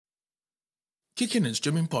Kicking and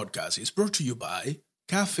Streaming Podcast is brought to you by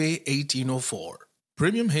Cafe 1804.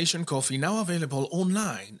 Premium Haitian coffee now available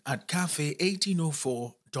online at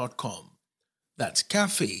cafe1804.com. That's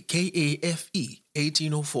cafe, K-A-F-E,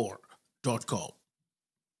 1804.com.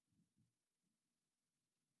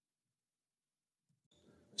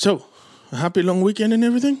 So, a happy long weekend and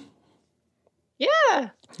everything? Yeah.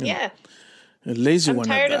 A lazy I'm one.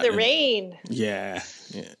 tired of the rain. Yeah.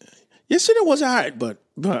 Yesterday was all right, but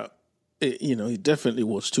it definitely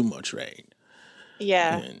was too much rain.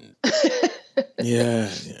 Yeah. And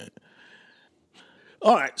yeah.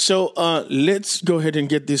 All right, so let's go ahead and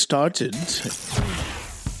get this started. This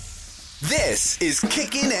is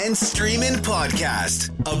Kickin' and Streamin'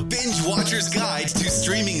 Podcast, a binge watcher's guide to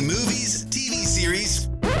streaming movies, TV series,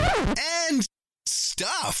 and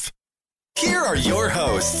stuff. Here are your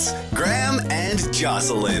hosts, Graham and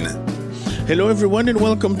Jocelyn. Hello, everyone, and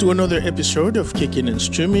welcome to another episode of Kickin' and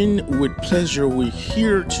Streaming. With pleasure, we're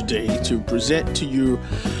here today to present to you...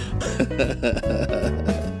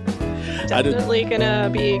 Definitely gonna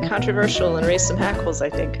be controversial and raise some hackles, I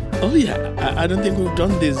think. Oh, yeah. I don't think we've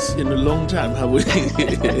done this in a long time, have we?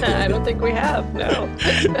 I don't think we have, no.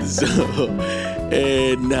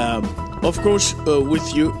 Of course,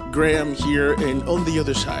 with you, Graham here, and on the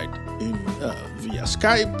other side, via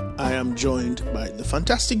Skype, I am joined by the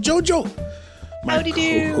fantastic Jojo, my Howdy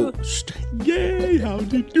do. co-host. Yay,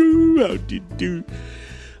 howdy do.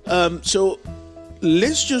 So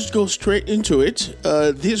let's just go straight into it.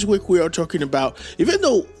 This week we are talking about, even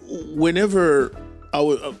though whenever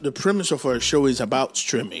the premise of our show is about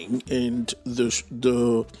streaming, and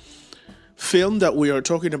the film that we are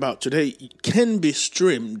talking about today can be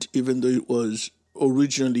streamed, even though it was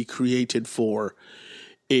originally created for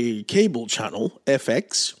a cable channel,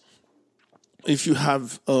 FX. If you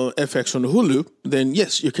have FX on Hulu, then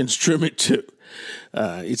yes, you can stream it too.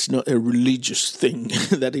 It's not a religious thing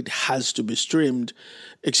that it has to be streamed,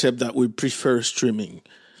 except that we prefer streaming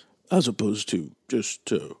as opposed to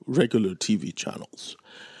just regular TV channels.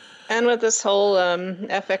 And with this whole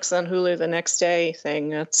FX on Hulu the next day thing,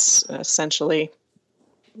 that's essentially,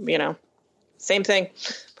 same thing,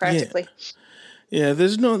 practically. Yeah,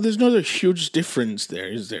 there's not a huge difference there,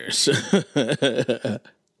 is there? So,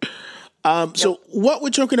 so what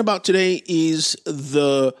we're talking about today is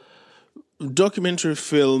the documentary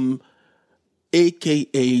film,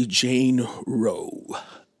 a.k.a. Jane Roe.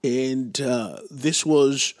 And this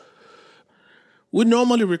was... We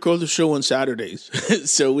normally record the show on Saturdays,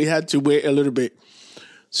 so we had to wait a little bit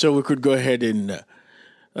so we could go ahead and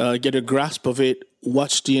get a grasp of it,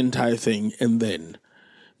 watch the entire thing, and then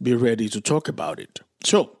be ready to talk about it.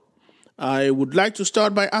 So, I would like to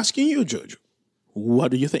start by asking you, Jojo, what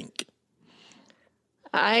do you think?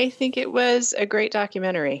 I think it was a great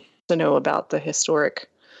documentary to know about the historic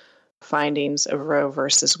findings of Roe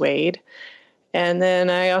versus Wade. And then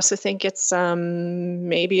I also think it's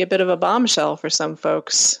maybe a bit of a bombshell for some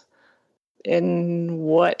folks in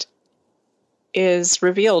what is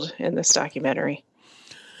revealed in this documentary.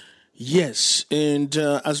 Yes, and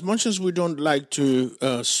as much as we don't like to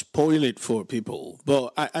spoil it for people,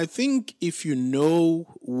 but I think if you know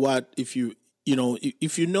what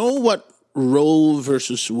Roe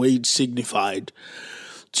versus Wade signified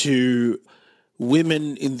to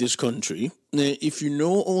women in this country, if you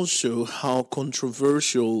know also how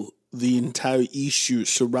controversial the entire issue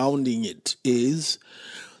surrounding it is,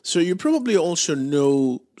 so you probably also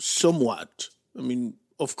know somewhat. I mean,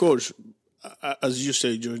 of course, as you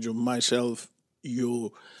say, Jojo, myself, we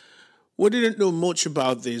didn't know much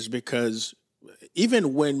about this because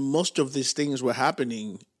even when most of these things were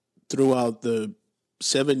happening throughout the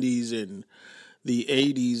 70s and the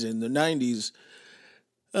 80s and the 90s,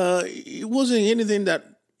 it wasn't anything that,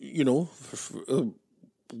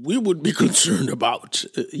 we would be concerned about,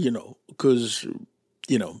 because,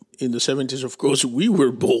 in the 70s, of course, we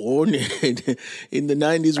were born, and in the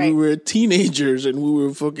 90s, right, we were teenagers, and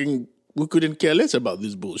we couldn't care less about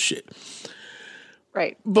this bullshit.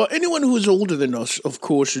 Right. But anyone who is older than us, of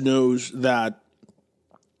course, knows that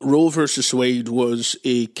Roe versus Wade was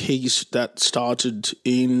a case that started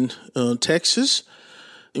in Texas,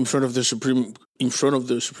 in front of the Supreme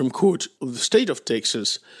Court of the state of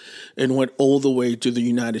Texas, and went all the way to the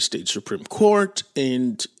United States Supreme Court,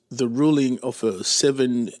 and the ruling of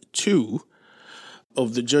 7-2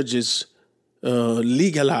 of the judges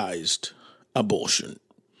legalized abortion.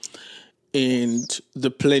 And the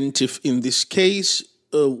plaintiff in this case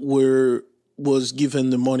was given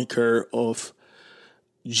the moniker of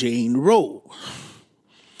Jane Roe.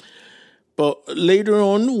 But later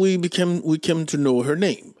on, we came to know her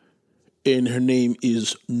name, and her name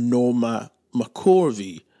is Norma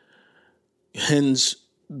McCorvey hence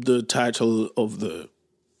the title of the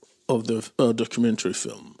documentary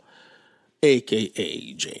film,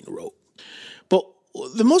 aka Jane Roe. But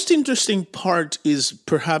the most interesting part is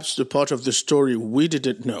perhaps the part of the story we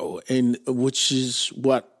didn't know, and which is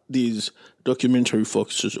what these documentary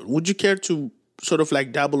focuses on. Would you care to sort of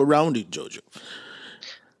like dabble around it, Jojo?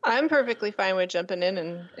 I'm perfectly fine with jumping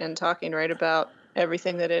in and talking right about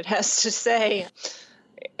everything that it has to say.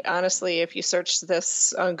 Honestly, if you search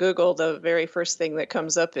this on Google, the very first thing that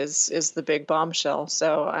comes up is the big bombshell.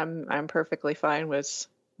 So I'm perfectly fine with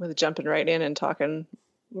jumping right in and talking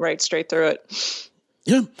right straight through it.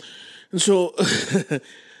 Yeah. And so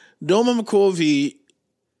Norma McCorvey,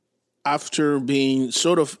 after being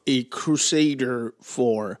sort of a crusader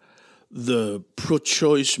for the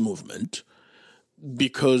pro-choice movement,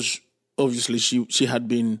 because obviously she had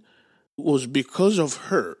been, was because of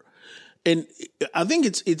her. And I think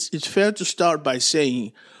it's fair to start by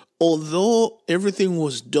saying, although everything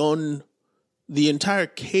was done, the entire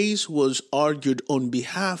case was argued on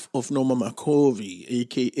behalf of Norma McCorvey,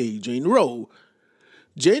 a.k.a. Jane Roe.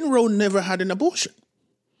 Jane Roe never had an abortion.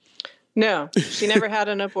 No, she never had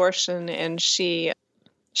an abortion, and she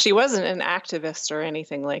wasn't an activist or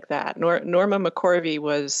anything like that. Norma McCorvey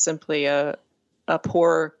was simply a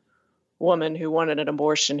poor woman who wanted an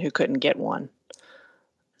abortion who couldn't get one.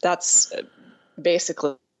 That's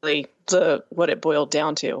basically what it boiled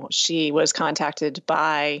down to. She was contacted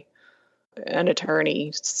by an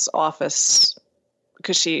attorney's office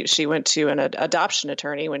because she went to an adoption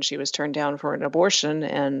attorney when she was turned down for an abortion,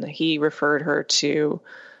 and he referred her to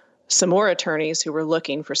some more attorneys who were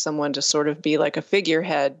looking for someone to sort of be like a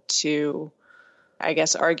figurehead to, I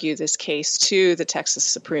guess, argue this case to the Texas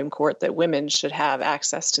Supreme Court that women should have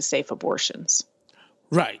access to safe abortions.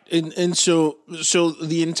 Right. And so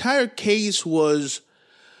the entire case was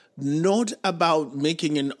not about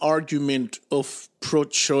making an argument of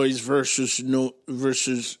pro-choice versus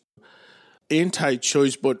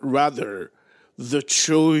anti-choice, but rather the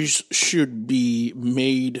choice should be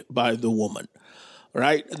made by the woman.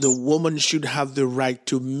 Right? Yes. The woman should have the right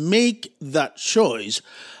to make that choice,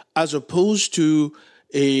 as opposed to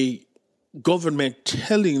a government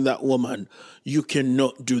telling that woman, you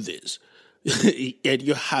cannot do this. And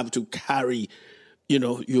you have to carry,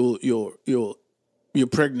 your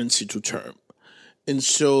pregnancy to term. And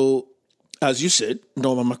so, as you said,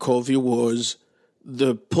 Norma McCorvey was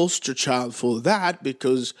the poster child for that,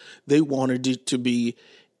 because they wanted it to be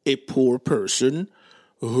a poor person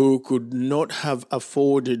who could not have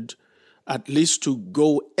afforded at least to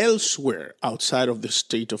go elsewhere outside of the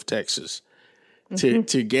state of Texas to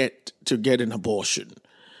get an abortion.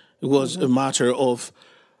 It was a matter of,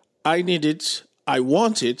 I need it, I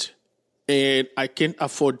want it, and I can't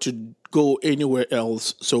afford to go anywhere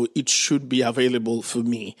else, so it should be available for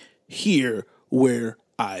me here where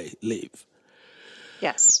I live.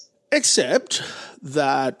 Yes. Except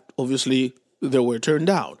that, obviously, they were turned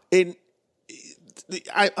down. And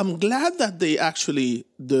I'm glad that they actually,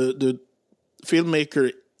 the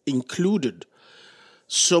filmmaker included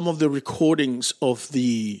some of the recordings of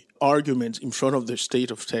the arguments in front of the state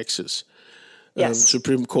of Texas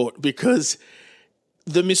Supreme Court, because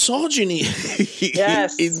the misogyny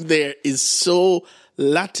in there is so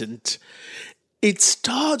latent. It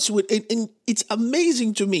starts with, and it's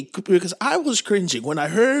amazing to me because I was cringing when I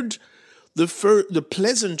heard the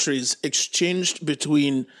pleasantries exchanged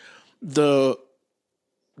between the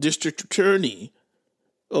district attorney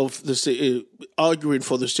of the state, arguing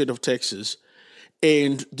for the state of Texas,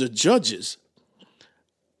 and the judges.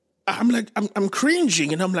 I'm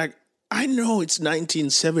cringing, and I'm like, I know it's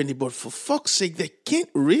 1970, but for fuck's sake, they can't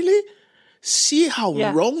really see how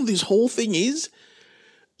wrong this whole thing is.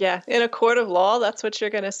 Yeah, in a court of law, that's what you're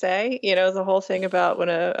going to say. You know, the whole thing about when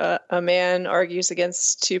a man argues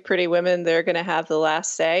against two pretty women, they're going to have the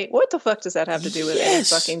last say. What the fuck does that have to do with any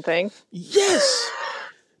fucking thing? Yes.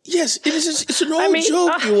 Yes, it's an old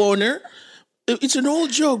joke, Your Honor. It's an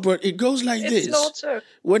old joke, but it goes like this. It's an old joke.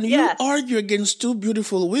 When you argue against two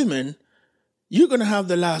beautiful women, you're going to have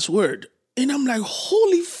the last word. And I'm like,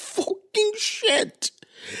 holy fucking shit.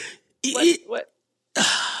 What?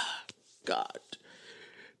 God.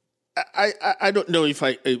 I don't know if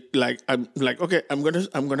I'm like, okay, I'm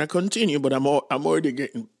gonna continue, but I'm already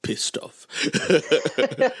getting pissed off.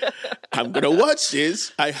 I'm gonna watch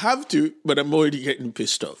this. I have to, but I'm already getting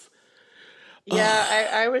pissed off. Yeah,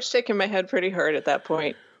 I was shaking my head pretty hard at that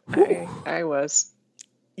point. I was.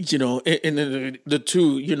 You know, and the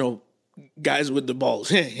two, guys with the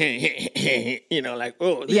balls, like,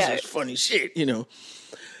 oh, this is funny shit,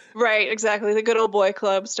 Right, exactly. The good old boy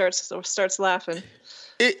club starts laughing.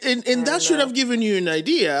 And that should have given you an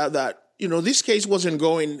idea that, this case wasn't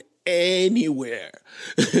going anywhere.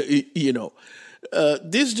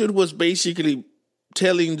 This dude was basically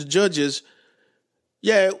telling the judges,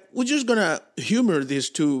 yeah, we're just going to humor these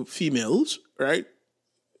two females, right?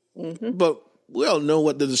 Mm-hmm. But we all know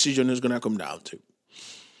what the decision is going to come down to,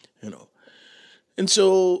 And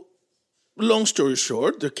so, long story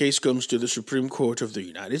short, the case comes to the Supreme Court of the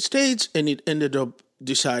United States, and it ended up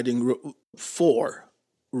deciding for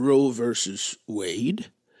Roe versus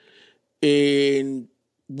Wade. And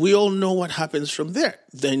we all know what happens from there.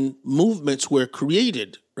 Then movements were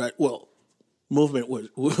created, right? Well,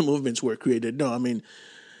 movements were created. No, I mean,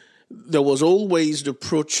 there was always the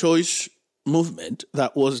pro-choice movement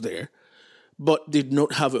that was there, but did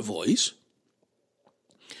not have a voice.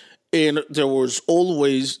 And there was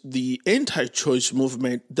always the anti-choice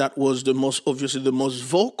movement that was the most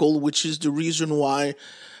vocal, which is the reason why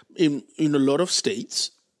in a lot of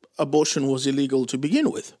states, abortion was illegal to begin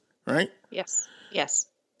with, right? Yes.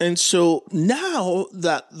 And so now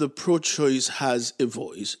that the pro-choice has a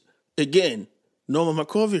voice, again, Norma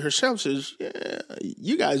McCorvey herself says, yeah,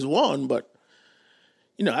 you guys won, but,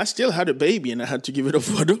 I still had a baby and I had to give it up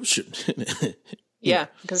for adoption. Yeah,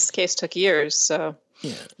 because this case took years, so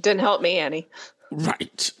it didn't help me any.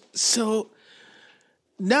 Right. So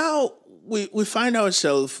now we find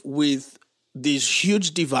ourselves with this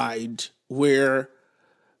huge divide where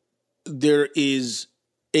there is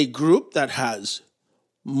a group that has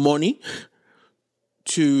money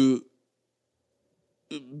to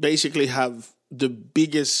basically have the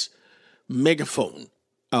biggest megaphone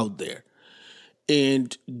out there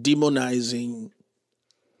and demonizing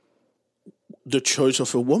the choice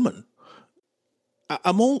of a woman.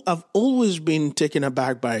 I've always been taken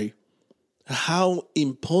aback by how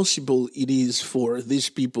impossible it is for these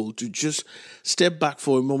people to just step back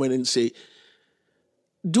for a moment and say,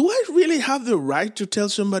 do I really have the right to tell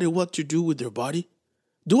somebody what to do with their body?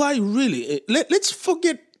 Do I really? Let's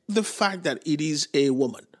forget the fact that it is a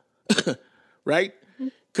woman, right?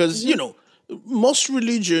 Because, most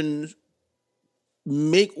religions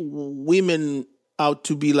make women out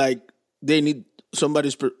to be like they need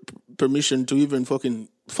somebody's permission to even fucking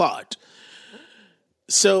fart.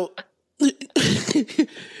 So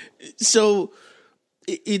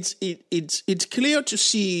it's clear to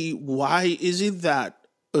see why is it that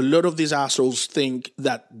a lot of these assholes think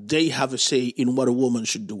that they have a say in what a woman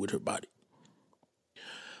should do with her body.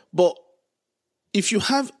 But if you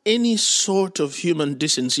have any sort of human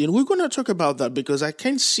decency, and we're going to talk about that because I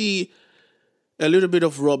can see a little bit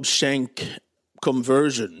of Rob Schenck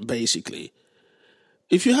conversion, basically.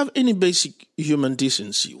 If you have any basic human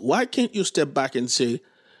decency, why can't you step back and say,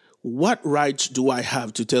 what rights do I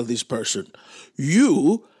have to tell this person,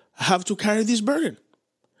 you have to carry this burden?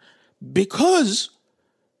 Because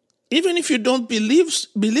even if you don't believe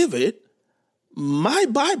it, my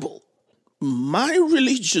Bible, my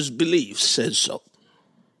religious belief says so.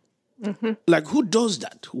 Mm-hmm. Like, who does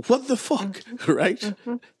that? What the fuck, mm-hmm. Right?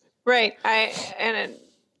 Mm-hmm. Right.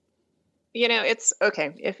 It's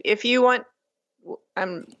okay. If you want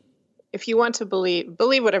to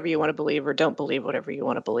believe whatever you want to believe, or don't believe whatever you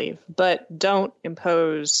want to believe, but don't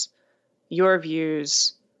impose your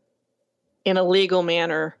views in a legal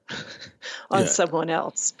manner on someone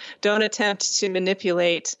else. Don't attempt to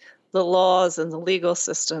manipulate the laws and the legal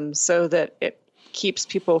system so that it keeps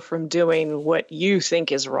people from doing what you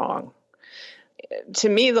think is wrong. To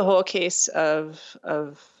me, the whole case of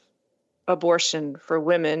abortion for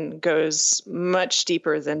women goes much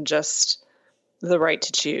deeper than just the right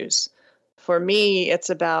to choose. For me, it's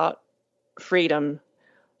about freedom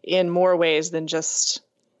in more ways than just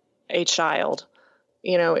a child.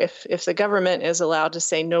 If the government is allowed to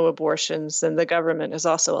say no abortions, then the government is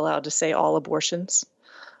also allowed to say all abortions.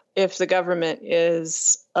 If the government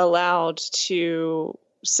is allowed to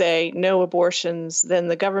say no abortions, then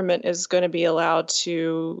the government is going to be allowed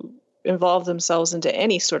to involve themselves into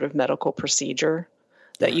any sort of medical procedure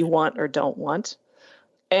that you want or don't want.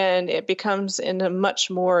 And it becomes into much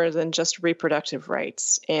more than just reproductive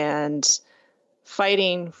rights and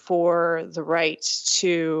fighting for the right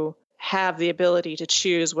to have the ability to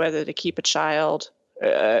choose whether to keep a child,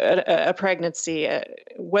 a pregnancy,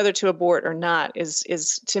 whether to abort or not, is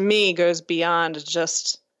to me goes beyond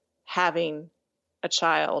just having a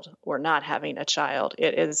child or not having a child.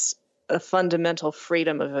 It is a fundamental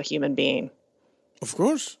freedom of a human being. Of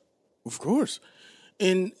course.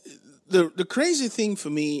 And the crazy thing for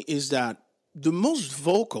me is that the most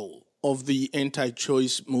vocal of the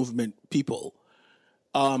anti-choice movement people,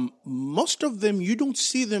 most of them, you don't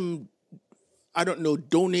see them,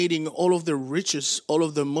 donating all of their riches, all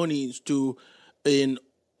of their monies to an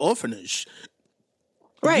orphanage.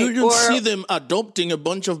 Right. You don't see them adopting a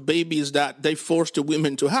bunch of babies that they forced the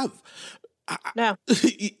women to have. No.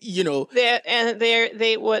 You know.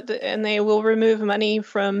 They will remove money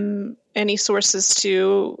from any sources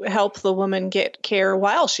to help the woman get care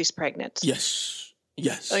while she's pregnant. Yes.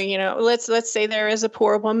 So, let's say there is a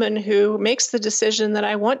poor woman who makes the decision that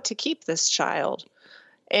I want to keep this child,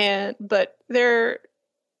 but they're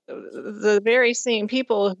the very same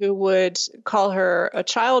people who would call her a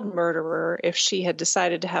child murderer if she had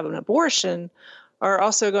decided to have an abortion are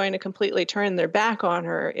also going to completely turn their back on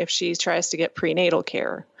her if she tries to get prenatal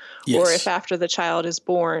care. Yes. Or if after the child is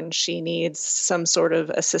born, she needs some sort of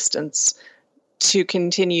assistance to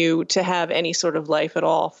continue to have any sort of life at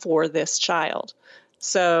all for this child.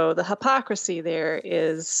 So the hypocrisy there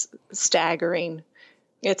is staggering.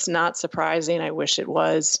 It's not surprising. I wish it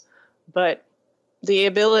was. But the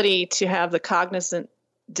ability to have the cognizant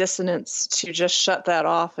dissonance to just shut that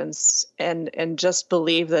off and just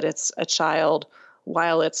believe that it's a child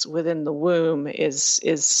while it's within the womb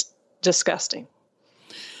is disgusting.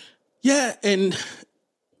 Yeah, and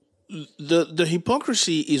the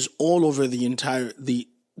hypocrisy is all over the entire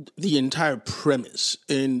premise.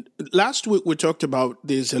 And last week we talked about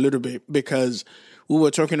this a little bit because we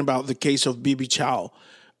were talking about the case of Bibi Chow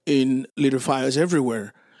in Little Fires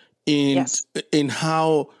Everywhere, and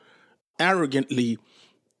how arrogantly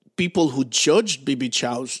people who judged Bibi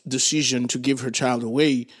Chow's decision to give her child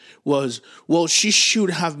away was, well, she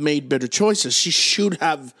should have made better choices. She should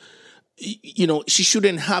have, she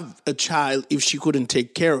shouldn't have a child if she couldn't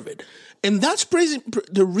take care of it. And that's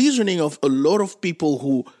the reasoning of a lot of people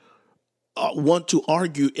who want to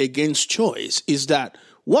argue against choice is that,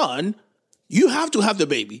 one, you have to have the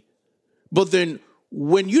baby. But then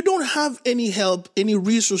when you don't have any help, any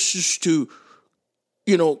resources to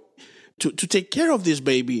take care of this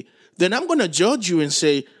baby, then I'm going to judge you and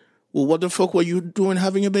say, well, what the fuck were you doing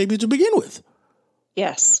having a baby to begin with?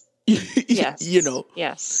 Yes. Yes.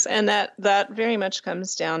 Yes. And that very much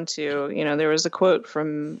comes down to, there was a quote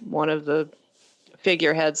from one of the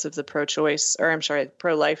figureheads of the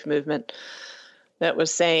pro-life movement that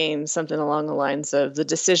was saying something along the lines of the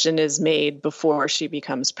decision is made before she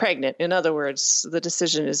becomes pregnant. In other words, the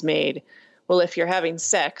decision is made, well, if you're having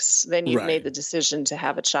sex, then you've made the decision to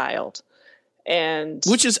have a child. And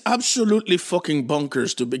which is absolutely fucking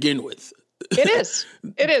bonkers to begin with. It is.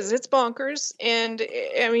 It's bonkers. And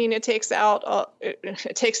I mean, it takes out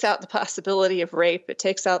the possibility of rape. It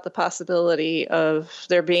takes out the possibility of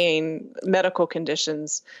there being medical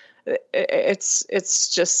conditions.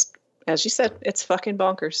 It's just, as you said, it's fucking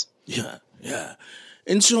bonkers. Yeah.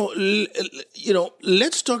 And so,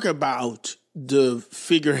 let's talk about the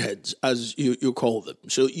figureheads, as you call them.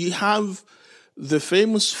 So you have the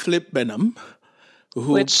famous Flip Benham,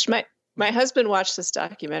 which my husband watched this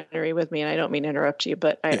documentary with me, and I don't mean to interrupt you,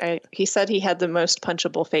 but he said he had the most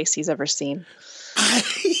punchable face he's ever seen.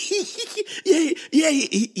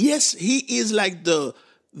 Yes, he is like the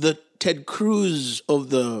Ted Cruz of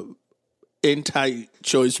the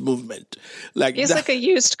anti-choice movement. He's like a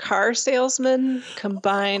used car salesman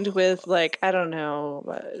combined with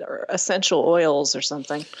essential oils or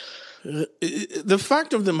something. The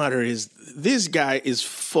fact of the matter is, this guy is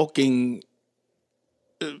fucking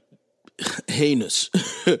heinous.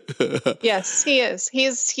 Yes, he is.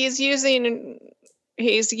 He's using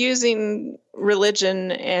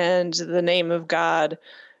religion and the name of God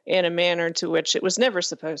in a manner to which it was never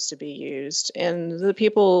supposed to be used. And the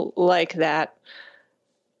people like that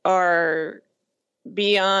are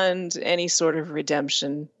beyond any sort of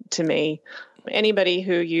redemption to me. Anybody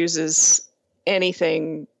who uses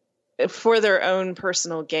anything for their own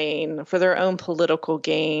personal gain, for their own political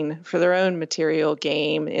gain, for their own material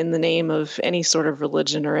gain in the name of any sort of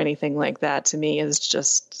religion or anything like that, to me is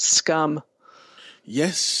just scum.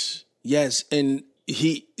 Yes. And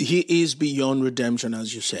he is beyond redemption,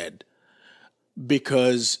 as you said,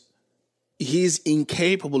 because he's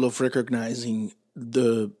incapable of recognizing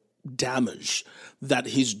the damage that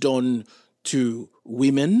he's done to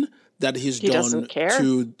women, that he's done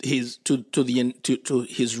to his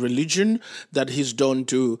religion, that he's done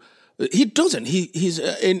to. He doesn't. He's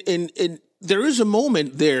and there is a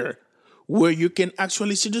moment there where you can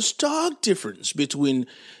actually see the stark difference between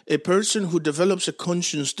a person who develops a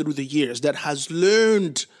conscience through the years, that has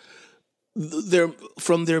learned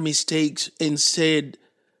from their mistakes and said,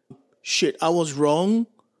 shit, I was wrong,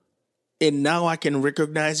 and now I can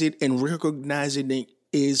recognize it, and recognizing it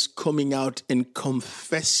is coming out and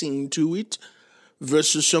confessing to it,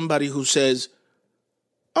 versus somebody who says,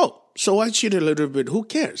 oh, so I cheated a little bit, who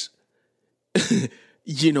cares?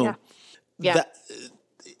 Yeah.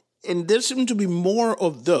 And there seem to be more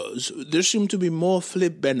of those. There seem to be more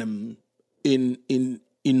Philip Benham in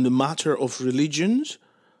the matter of religions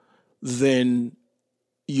than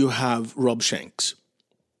you have Rob Shanks.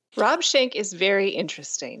 Rob Schenck is very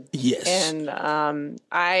interesting. Yes. And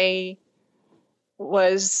I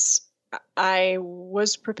was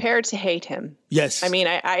prepared to hate him. Yes. I mean,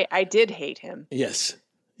 I did hate him. Yes.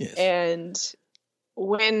 Yes. And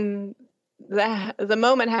when the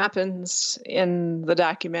moment happens in the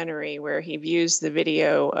documentary where he views the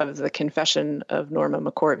video of the confession of Norma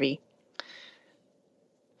McCorvey,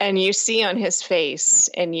 and you see on his face,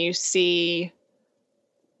 and you see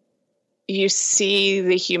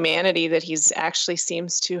the humanity that he's actually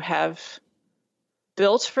seems to have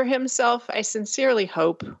built for himself. I sincerely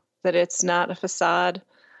hope that it's not a facade.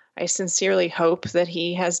 I sincerely hope that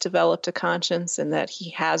he has developed a conscience and that he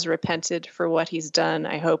has repented for what he's done.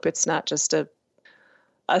 I hope it's not just a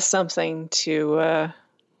something to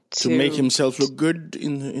make himself look good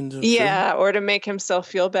in the yeah, film? or to make himself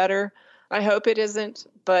feel better. I hope it isn't,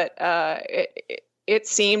 but it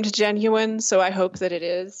seemed genuine, so I hope that it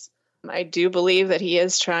is. I do believe that he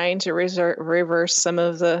is trying to reverse some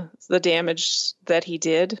of the damage that he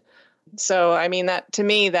did. So, I mean, that to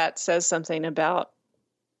me, that says something about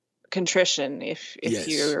contrition. If Yes.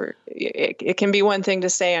 it can be one thing to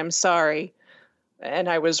say I'm sorry and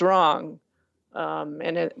I was wrong,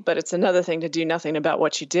 but it's another thing to do nothing about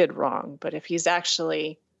what you did wrong. But if he's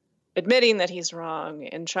actually admitting that he's wrong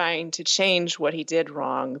and trying to change what he did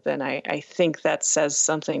wrong, then I think that says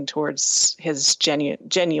something towards his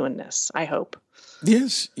genuineness, I hope.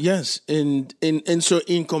 Yes, yes. And so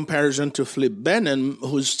in comparison to Philip Benham,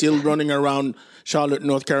 who's still running around Charlotte,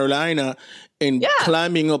 North Carolina and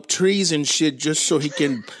climbing up trees and shit just so he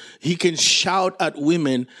can shout at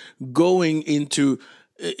women going into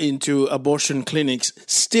abortion clinics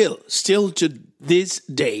still to this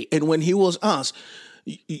day. And when he was asked,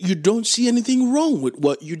 you don't see anything wrong with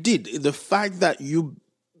what you did. The fact that you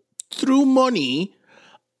threw money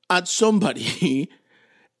at somebody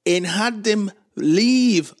and had them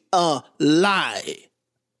leave a lie.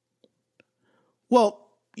 Well,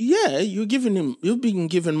 yeah, you've been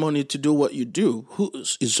given money to do what you do.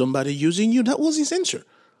 Is somebody using you? That was his answer.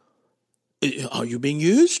 Are you being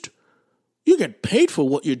used? You get paid for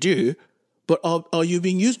what you do, but are you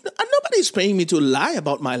being used? Nobody's paying me to lie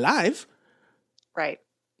about my life.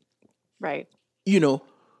 Right. You know,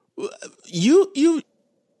 you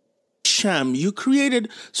sham, you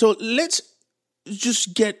created. So let's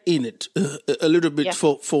just get in it a little bit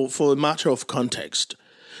for a matter of context.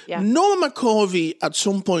 Yeah. Norma McCorvey at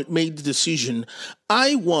some point made the decision,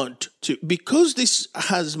 I want to, because this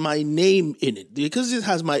has my name in it, because it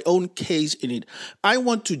has my own case in it, I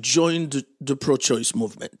want to join the pro-choice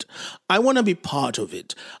movement. I want to be part of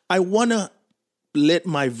it. I want to let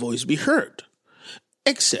my voice be heard.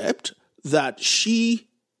 Except that she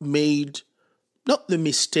made not the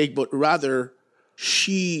mistake, but rather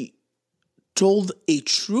she told a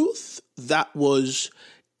truth that was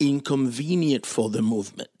inconvenient for the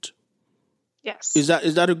movement. Yes. Is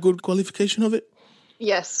that a good qualification of it?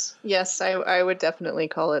 Yes, I would definitely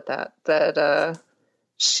call it that. That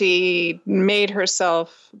she made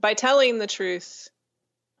herself, by telling the truth,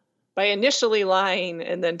 by initially lying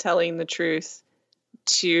and then telling the truth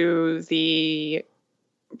to the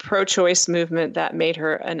pro-choice movement, that made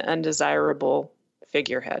her an undesirable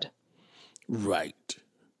figurehead. Right.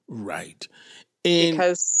 And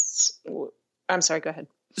because, I'm sorry, go ahead.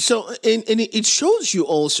 So, and it shows you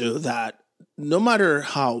also that no matter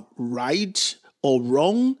how right or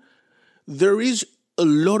wrong, there is a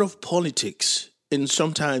lot of politics and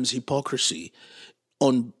sometimes hypocrisy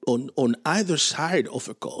on either side of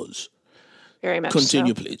a cause. Very much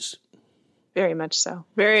Continue, so. Please. Very much so.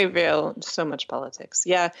 So much politics.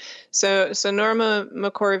 Yeah. So Norma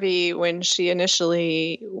McCorvey, when she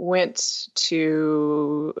initially went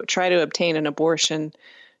to try to obtain an abortion,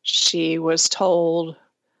 she was told,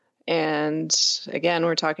 and again,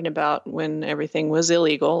 we're talking about when everything was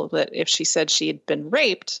illegal, that if she said she had been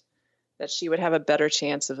raped, that she would have a better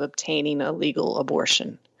chance of obtaining a legal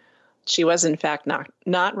abortion. She was, in fact,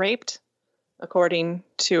 not raped. According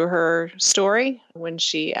to her story, when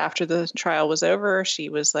after the trial was over, she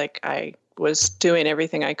was like, I was doing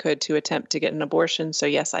everything I could to attempt to get an abortion. So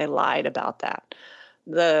yes, I lied about that.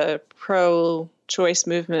 The pro-choice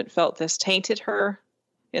movement felt this tainted her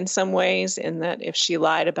in some ways, in that if she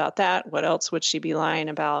lied about that, what else would she be lying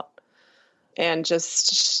about? And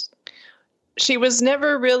just, she was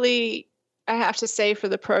never really, I have to say, for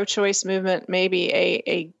the pro-choice movement,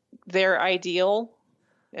 maybe their ideal.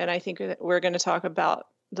 And I think that we're going to talk about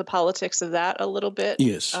the politics of that a little bit.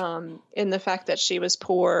 Yes. In the fact that she was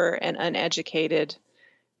poor and uneducated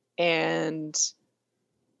and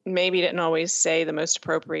maybe didn't always say the most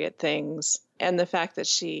appropriate things, and the fact that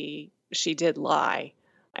she did lie.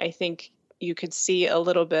 I think you could see a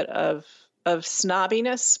little bit of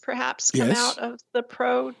snobbiness perhaps come out of the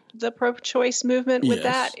pro-choice movement with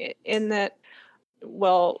that, in that,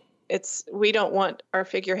 well, we don't want our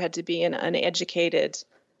figurehead to be an uneducated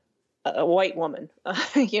white woman,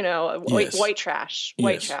 white trash.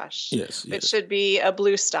 Yes. It should be a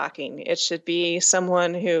blue stocking. It should be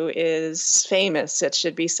someone who is famous. It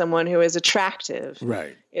should be someone who is attractive.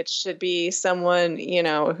 Right. It should be someone,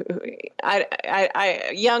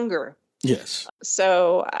 younger. Yes.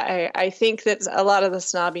 So I think that a lot of the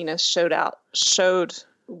snobbiness showed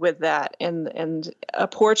with that, and a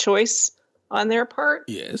poor choice on their part.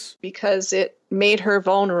 Yes. Because it made her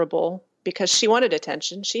vulnerable. Because she wanted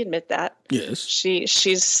attention. She admit that. Yes.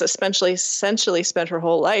 She's essentially spent her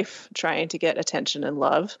whole life trying to get attention and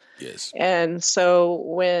love. Yes. And so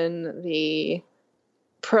when the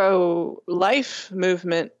pro-life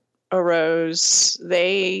movement arose,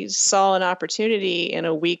 they saw an opportunity in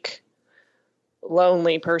a weak,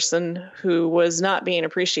 lonely person who was not being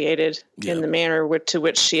appreciated in the manner to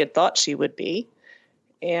which she had thought she would be,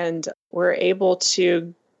 and were able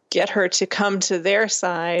to get her to come to their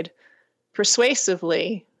side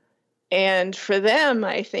persuasively. And for them,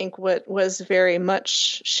 I think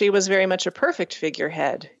she was very much a perfect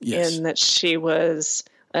figurehead, in that she was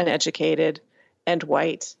uneducated and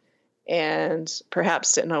white and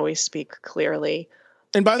perhaps didn't always speak clearly.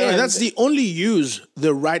 And by the way, that's the only use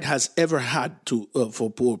the right has ever had to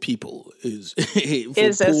for poor people is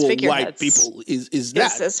as figureheads. White people is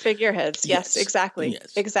that as figureheads. Yes, exactly.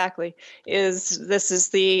 Yes. Exactly. This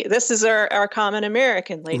is our common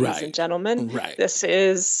American, ladies and gentlemen. Right. This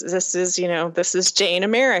is Jane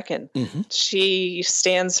American. Mm-hmm. She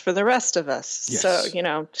stands for the rest of us. Yes.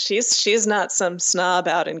 So, she's not some snob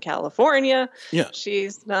out in California. Yeah.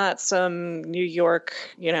 She's not some New York,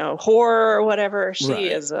 whore or whatever. She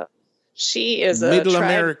is a Middle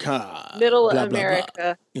America. Middle blah, America. blah,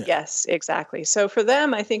 blah. Yeah. Yes, exactly. So for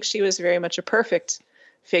them, I think she was very much a perfect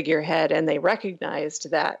figurehead, and they recognized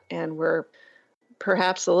that and were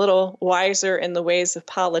perhaps a little wiser in the ways of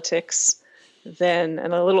politics and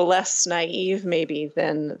a little less naive maybe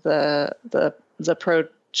than the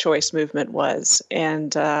pro-choice movement was,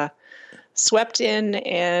 and swept in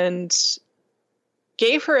and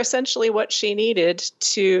gave her essentially what she needed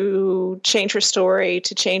to change her story,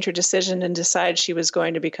 to change her decision, and decide she was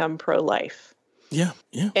going to become pro-life. Yeah.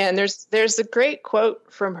 And there's a great quote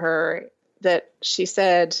from her that she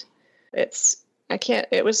said,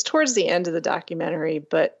 it was towards the end of the documentary,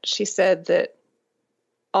 but she said that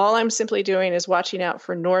all I'm simply doing is watching out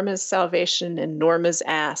for Norma's salvation and Norma's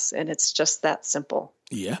ass, and it's just that simple.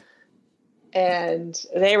 Yeah. And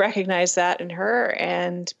they recognized that in her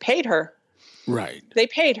and paid her. Right. They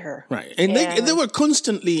paid her. Right. And they were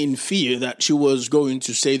constantly in fear that she was going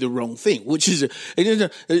to say the wrong thing, which is,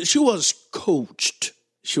 she was coached.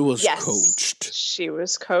 She was coached. She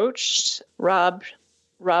was coached. Rob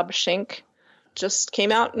Schenck just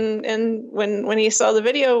came out and when he saw the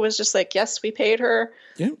video was just like, yes, we paid her.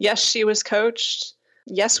 Yeah. Yes, she was coached.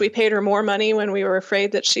 Yes, we paid her more money when we were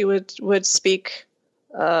afraid that she would speak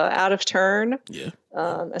out of turn. Yeah.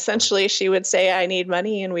 Essentially, she would say, "I need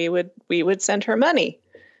money," and we would send her money.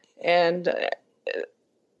 And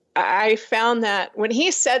I found that when he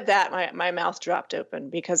said that, my mouth dropped open,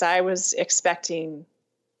 because I was expecting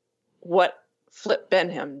what Flip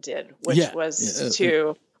Benham did, which was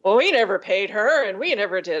well, we never paid her, and we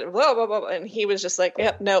never did blah blah blah. And he was just like,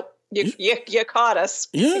 "Yep, nope. You caught us.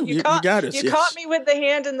 Yeah, you got us. You caught me with the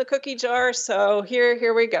hand in the cookie jar. So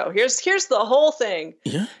here we go. Here's the whole thing."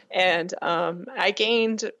 Yeah. And I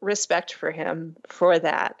gained respect for him for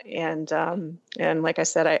that. And like I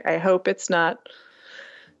said, I hope it's not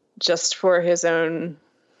just for his own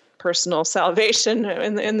personal salvation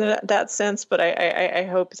in that sense, but I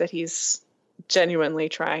hope that he's genuinely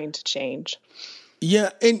trying to change.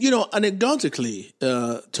 Yeah, and anecdotally,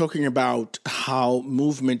 talking about how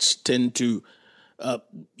movements tend to,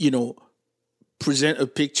 present a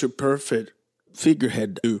picture perfect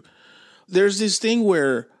figurehead. There's this thing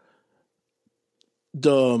where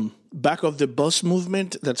the back of the bus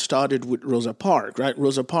movement that started with Rosa Parks, right?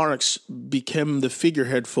 Rosa Parks became the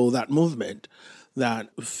figurehead for that movement.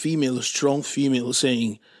 That strong female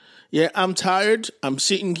saying, "Yeah, I'm tired. I'm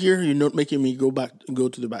sitting here. You're not making me go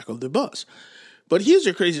to the back of the bus." But here's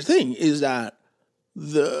the crazy thing, is that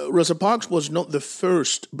Rosa Parks was not the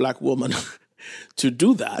first black woman to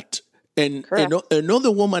do that. And Correct.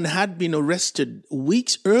 another woman had been arrested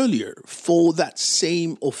weeks earlier for that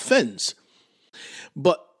same offense.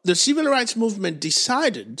 But the civil rights movement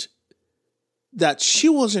decided that she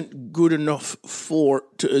wasn't good enough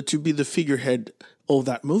to be the figurehead of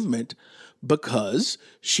that movement because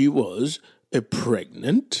she was a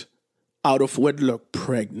pregnant, out of wedlock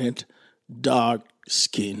pregnant,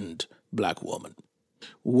 dark-skinned black woman.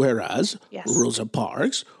 Whereas Yes. Rosa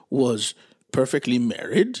Parks was perfectly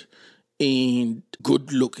married and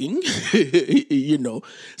good looking, you know.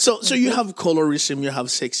 So you have colorism, you have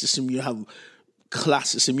sexism, you have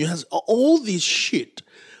classism, you have all this shit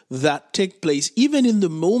that take place even in the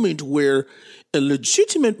moment where a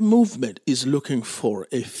legitimate movement is looking for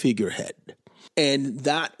a figurehead. And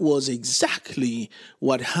that was exactly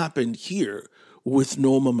what happened here with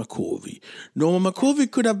Norma McCorvey. Norma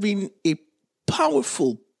McCorvey could have been a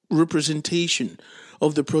powerful representation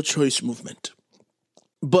of the pro-choice movement.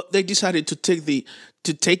 But they decided to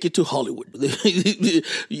take it to Hollywood.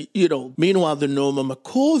 You know, meanwhile, the Norma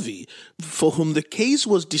McCorvey, for whom the case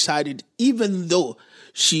was decided, even though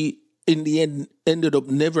she in the end ended up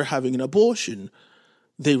never having an abortion,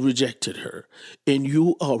 they rejected her. And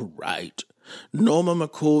you are right. Norma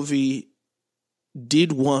McCorvey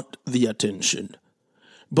did want the attention.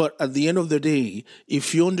 But at the end of the day,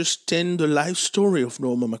 if you understand the life story of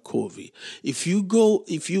Norma McCorvey, if you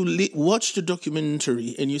watch the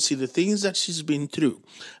documentary and you see the things that she's been through,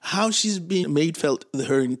 how she's been made felt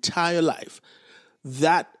her entire life,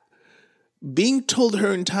 that being told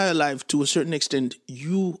her entire life to a certain extent,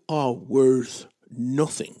 you are worth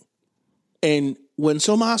nothing. And when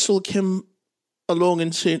some asshole came along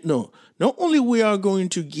and said, no, not only we are going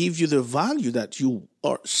to give you the value that you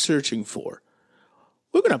are searching for,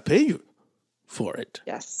 we're going to pay you for it.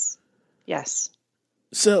 Yes. Yes.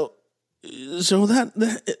 So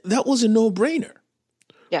that was a no-brainer.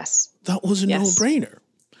 Yes. That was a Yes. no-brainer.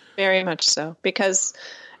 Very much so. Because,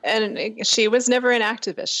 and she was never an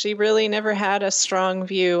activist. She really never had a strong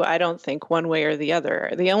view, I don't think, one way or the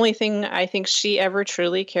other. The only thing I think she ever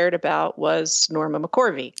truly cared about was Norma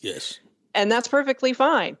McCorvey. Yes. And that's perfectly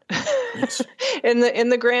fine. Yes. In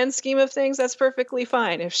the grand scheme of things, that's perfectly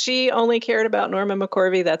fine. If she only cared about Norma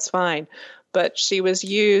McCorvey, that's fine. But she was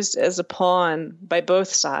used as a pawn by both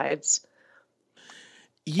sides.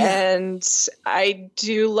 Yeah. And I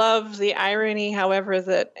do love the irony, however,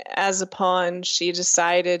 that as a pawn, she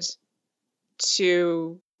decided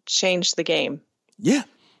to change the game. Yeah.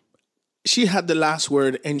 She had the last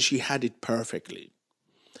word and she had it perfectly.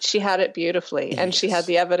 She had it beautifully, and she had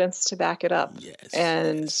the evidence to back it up. Yes.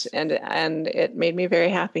 And it made me very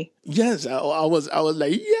happy. Yes, I was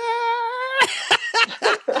like, yeah.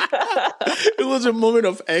 It was a moment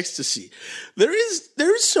of ecstasy. There is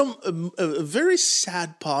a very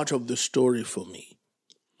sad part of the story for me,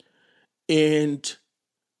 and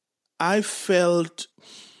I felt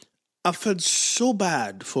so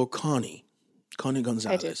bad for Connie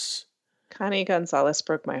Gonzalez. Connie Gonzalez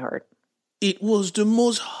broke my heart. It was the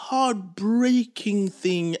most heartbreaking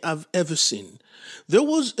thing I've ever seen. There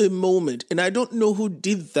was a moment, and I don't know who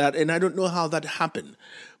did that, and I don't know how that happened,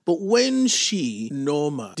 but when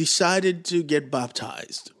Norma, decided to get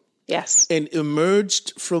baptized, Yes. and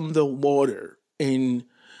emerged from the water, and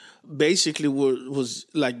basically was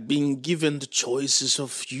like being given the choices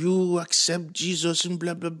of you accept Jesus and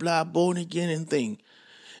blah, blah, blah, born again and thing,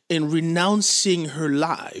 and renouncing her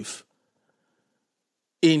life.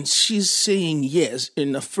 And she's saying yes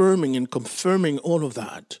and affirming and confirming all of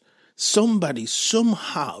that. Somebody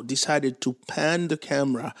somehow decided to pan the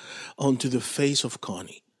camera onto the face of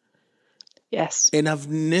Connie. Yes. And I've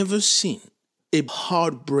never seen a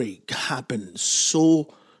heartbreak happen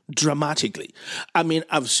so dramatically. I mean,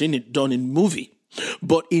 I've seen it done in movie,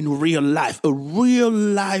 but in real life, a real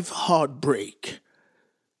life heartbreak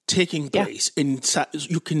taking place. And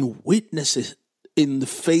you can witness it in the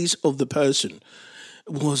face of the person.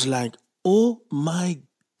 Was like, oh my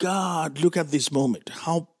God, look at this moment.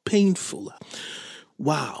 How painful.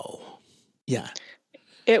 Wow. Yeah.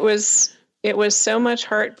 It was so much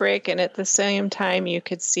heartbreak, and at the same time you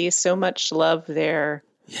could see so much love there.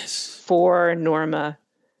 Yes. For Norma,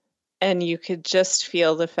 and you could just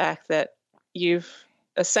feel the fact that you've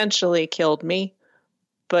essentially killed me,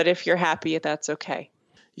 but if you're happy, that's okay.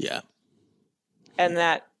 Yeah. And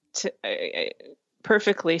that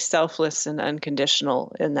perfectly selfless and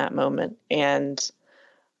unconditional in that moment, and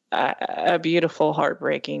a beautiful,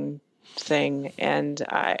 heartbreaking thing. And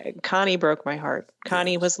Connie broke my heart.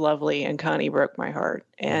 Connie was lovely, and Connie broke my heart.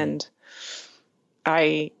 And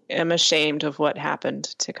I am ashamed of what happened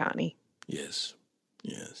to Connie. Yes.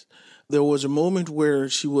 Yes. There was a moment where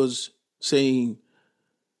she was saying,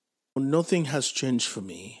 Nothing has changed for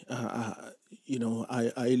me.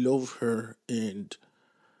 I love her and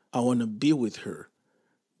I want to be with her,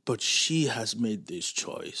 but she has made this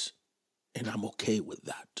choice and I'm okay with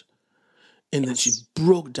that. And then she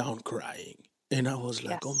broke down crying and I was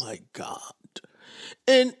like, oh my God.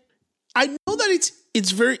 And I know that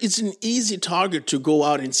it's an easy target to go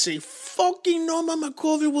out and say, fucking Norma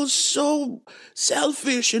McCorvey was so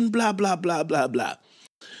selfish and blah, blah, blah, blah, blah.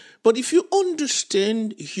 But if you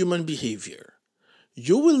understand human behavior,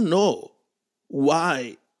 you will know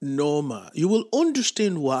you will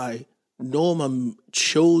understand why Norma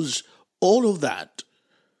chose all of that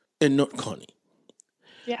and not Connie.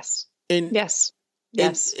 Yes. And yes.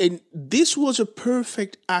 And this was a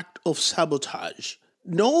perfect act of sabotage.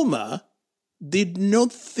 Norma did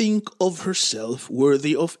not think of herself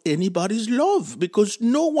worthy of anybody's love because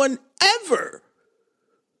no one ever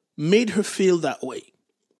made her feel that way.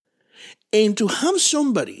 And to have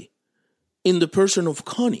somebody in the person of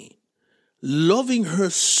Connie loving her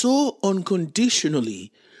so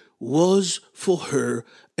unconditionally was for her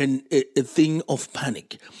a thing of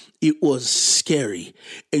panic. It was scary.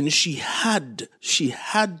 And she had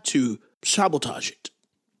to sabotage it.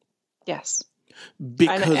 Yes.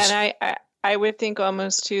 Because and I would think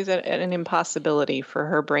almost too that an impossibility for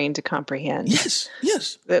her brain to comprehend. Yes.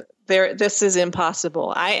 That this is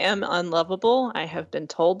impossible. I am unlovable. I have been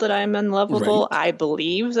told that I am unlovable. Right. I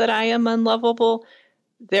believe that I am unlovable.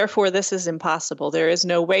 Therefore, this is impossible. There is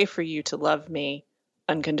no way for you to love me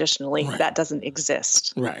unconditionally. Right. That doesn't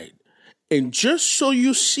exist. Right. And just so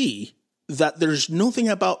you see that there's nothing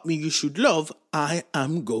about me you should love, I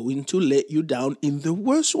am going to let you down in the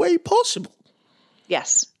worst way possible.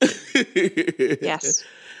 Yes. Yes.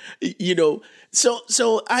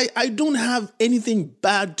 So I don't have anything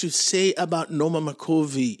bad to say about Norma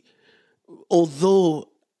McCorvey, although,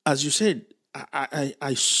 as you said,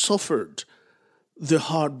 I suffered the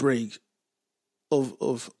heartbreak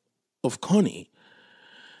of Connie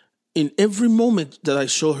in every moment that I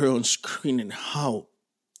saw her on screen and how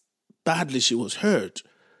badly she was hurt.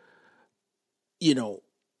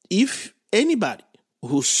 If anybody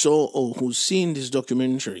who saw or who's seen this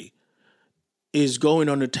documentary is going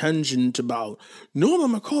on a tangent about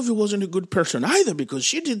Norma McCorvey wasn't a good person either because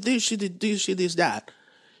she did this, she did this, she did that,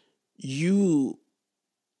 you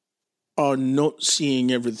are not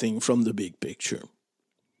seeing everything from the big picture.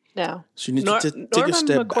 No. So you need to take a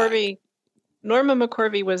step back. Norma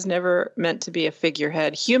McCorvey was never meant to be a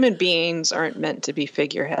figurehead. Human beings aren't meant to be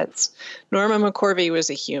figureheads. Norma McCorvey was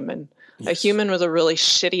a human. Yes. A human with a really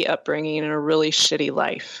shitty upbringing and a really shitty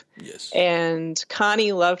life. Yes. And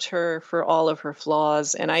Connie loved her for all of her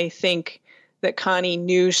flaws. And I think that Connie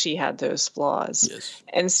knew she had those flaws. Yes.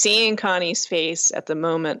 And seeing Connie's face at the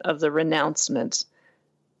moment of the renouncement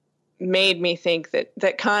made me think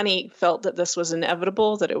that Connie felt that this was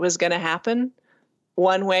inevitable, that it was going to happen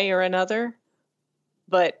one way or another.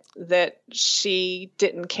 But that she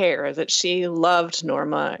didn't care, that she loved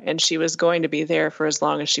Norma and she was going to be there for as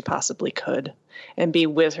long as she possibly could and be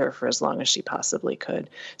with her for as long as she possibly could.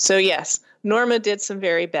 So yes, Norma did some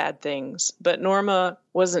very bad things, but Norma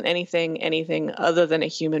wasn't anything other than a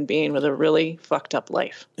human being with a really fucked up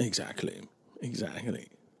life. Exactly.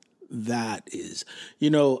 That is,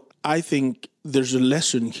 I think there's a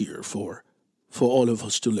lesson here for all of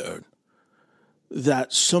us to learn.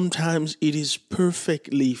 That sometimes it is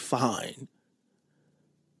perfectly fine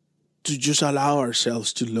to just allow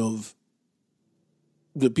ourselves to love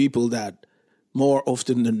the people that more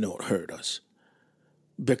often than not hurt us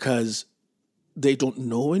because they don't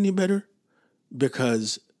know any better,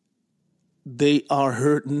 because they are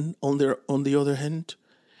hurting on the other hand,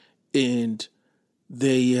 and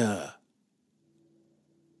the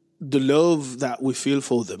love that we feel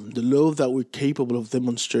for them, the love that we're capable of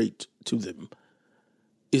demonstrate to them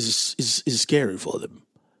is scary for them.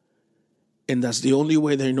 And that's the only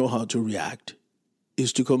way they know how to react,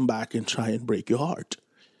 is to come back and try and break your heart.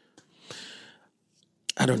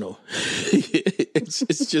 I don't know. It's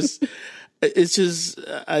just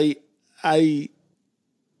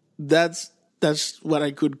that's what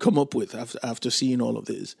I could come up with after seeing all of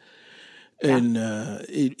this. And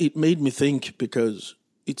it made me think, because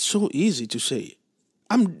it's so easy to say,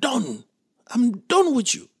 I'm done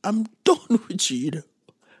with you. I'm done with you,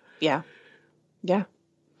 Yeah.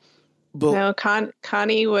 But no,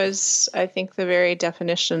 Connie was, I think, the very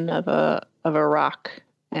definition of a rock,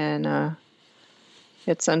 and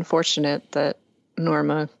it's unfortunate that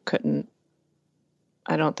Norma couldn't,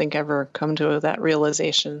 I don't think, ever come to that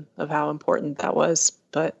realization of how important that was.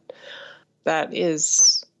 But that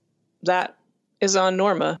is on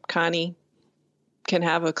Norma. Connie can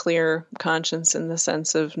have a clear conscience in the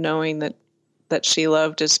sense of knowing that she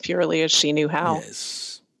loved as purely as she knew how.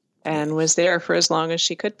 Yes. And was there for as long as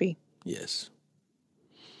she could be. Yes.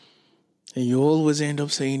 And you always end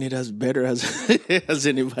up saying it as better as as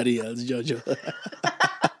anybody else, Jojo.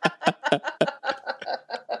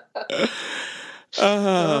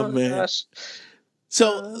 Oh, man. Gosh.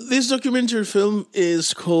 So this documentary film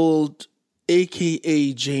is called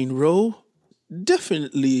AKA Jane Roe.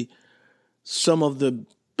 Definitely some of the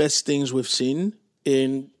best things we've seen.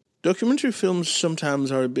 And documentary films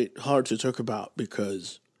sometimes are a bit hard to talk about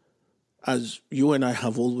because, as you and I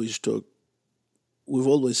have always talked, we've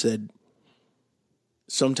always said,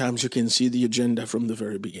 sometimes you can see the agenda from the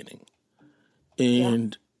very beginning.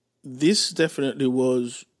 And this definitely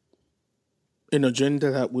was an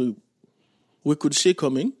agenda that we could see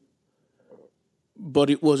coming, but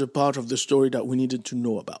it was a part of the story that we needed to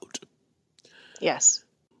know about. Yes.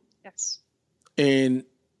 Yes. And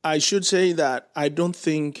I should say that I don't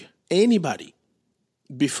think anybody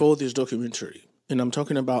before this documentary, and I'm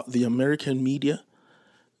talking about the American media,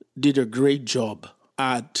 did a great job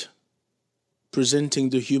at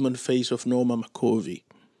presenting the human face of Norma McCorvey.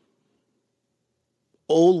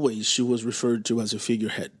 Always she was referred to as a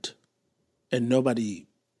figurehead, and nobody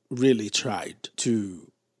really tried to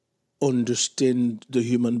understand the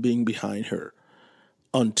human being behind her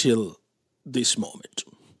until this moment.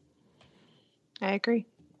 I agree.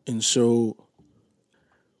 And so,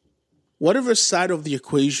 whatever side of the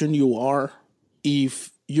equation you are,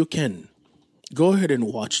 if you can, go ahead and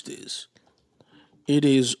watch this. It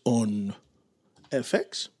is on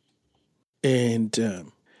FX, and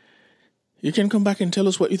you can come back and tell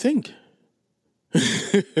us what you think.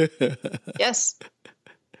 Yes.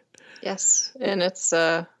 Yes. And it's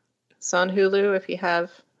on Hulu. If you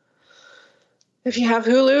have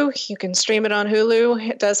Hulu, you can stream it on Hulu.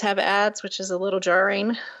 It does have ads, which is a little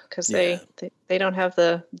jarring because they don't have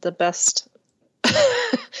the best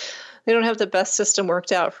they don't have the best system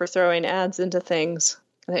worked out for throwing ads into things.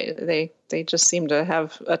 They just seem to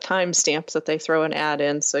have a timestamp that they throw an ad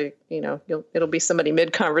in, so it'll be somebody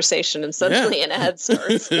mid conversation and suddenly an ad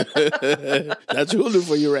starts. That's Hulu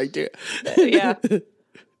for you right there. Yeah,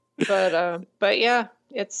 but yeah,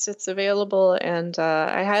 it's available, and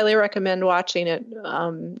I highly recommend watching it.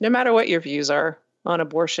 No matter what your views are on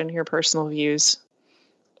abortion, your personal views,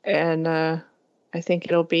 and I think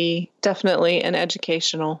it'll be definitely an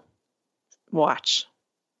educational watch.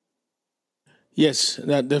 Yes,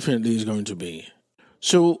 that definitely is going to be.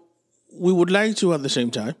 So we would like to, at the same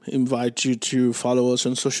time, invite you to follow us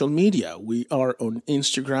on social media. We are on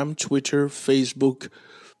Instagram, Twitter, Facebook,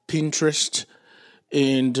 Pinterest,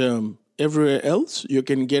 and everywhere else. You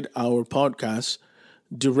can get our podcast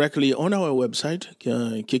directly on our website,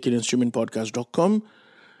 kickingandstreamingpodcast.com.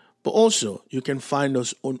 But also, you can find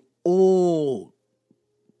us on all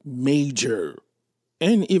major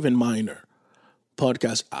and even minor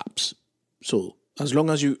podcast apps. So as long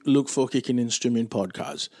as you look for Kicking and Streaming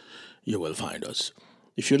Podcast, you will find us.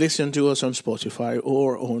 If you listen to us on Spotify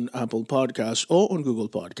or on Apple Podcasts or on Google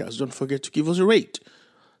Podcasts, don't forget to give us a rate.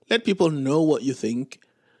 Let people know what you think.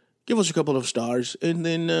 Give us a couple of stars, and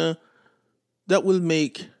then that will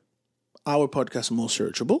make our podcast more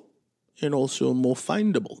searchable and also more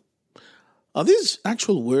findable. Are these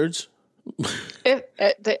actual words?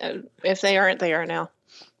 If they aren't, they are now.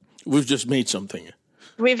 We've just made something.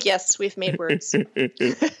 We've made words.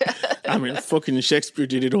 I mean, fucking Shakespeare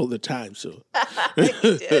did it all the time, so.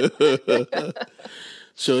 He did.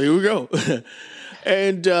 So here we go.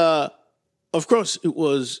 And, of course, it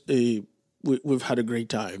was we've had a great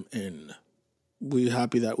time, and we're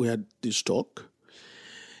happy that we had this talk.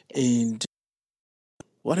 And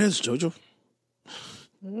what else, Jojo?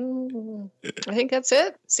 I think that's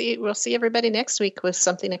it. We'll see everybody next week with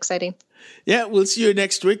something exciting. Yeah, we'll see you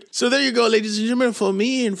next week. So there you go, ladies and gentlemen. For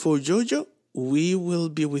me and for Jojo, we will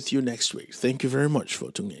be with you next week. Thank you very much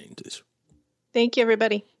for tuning in to this. Thank you,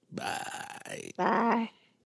 everybody. Bye. Bye.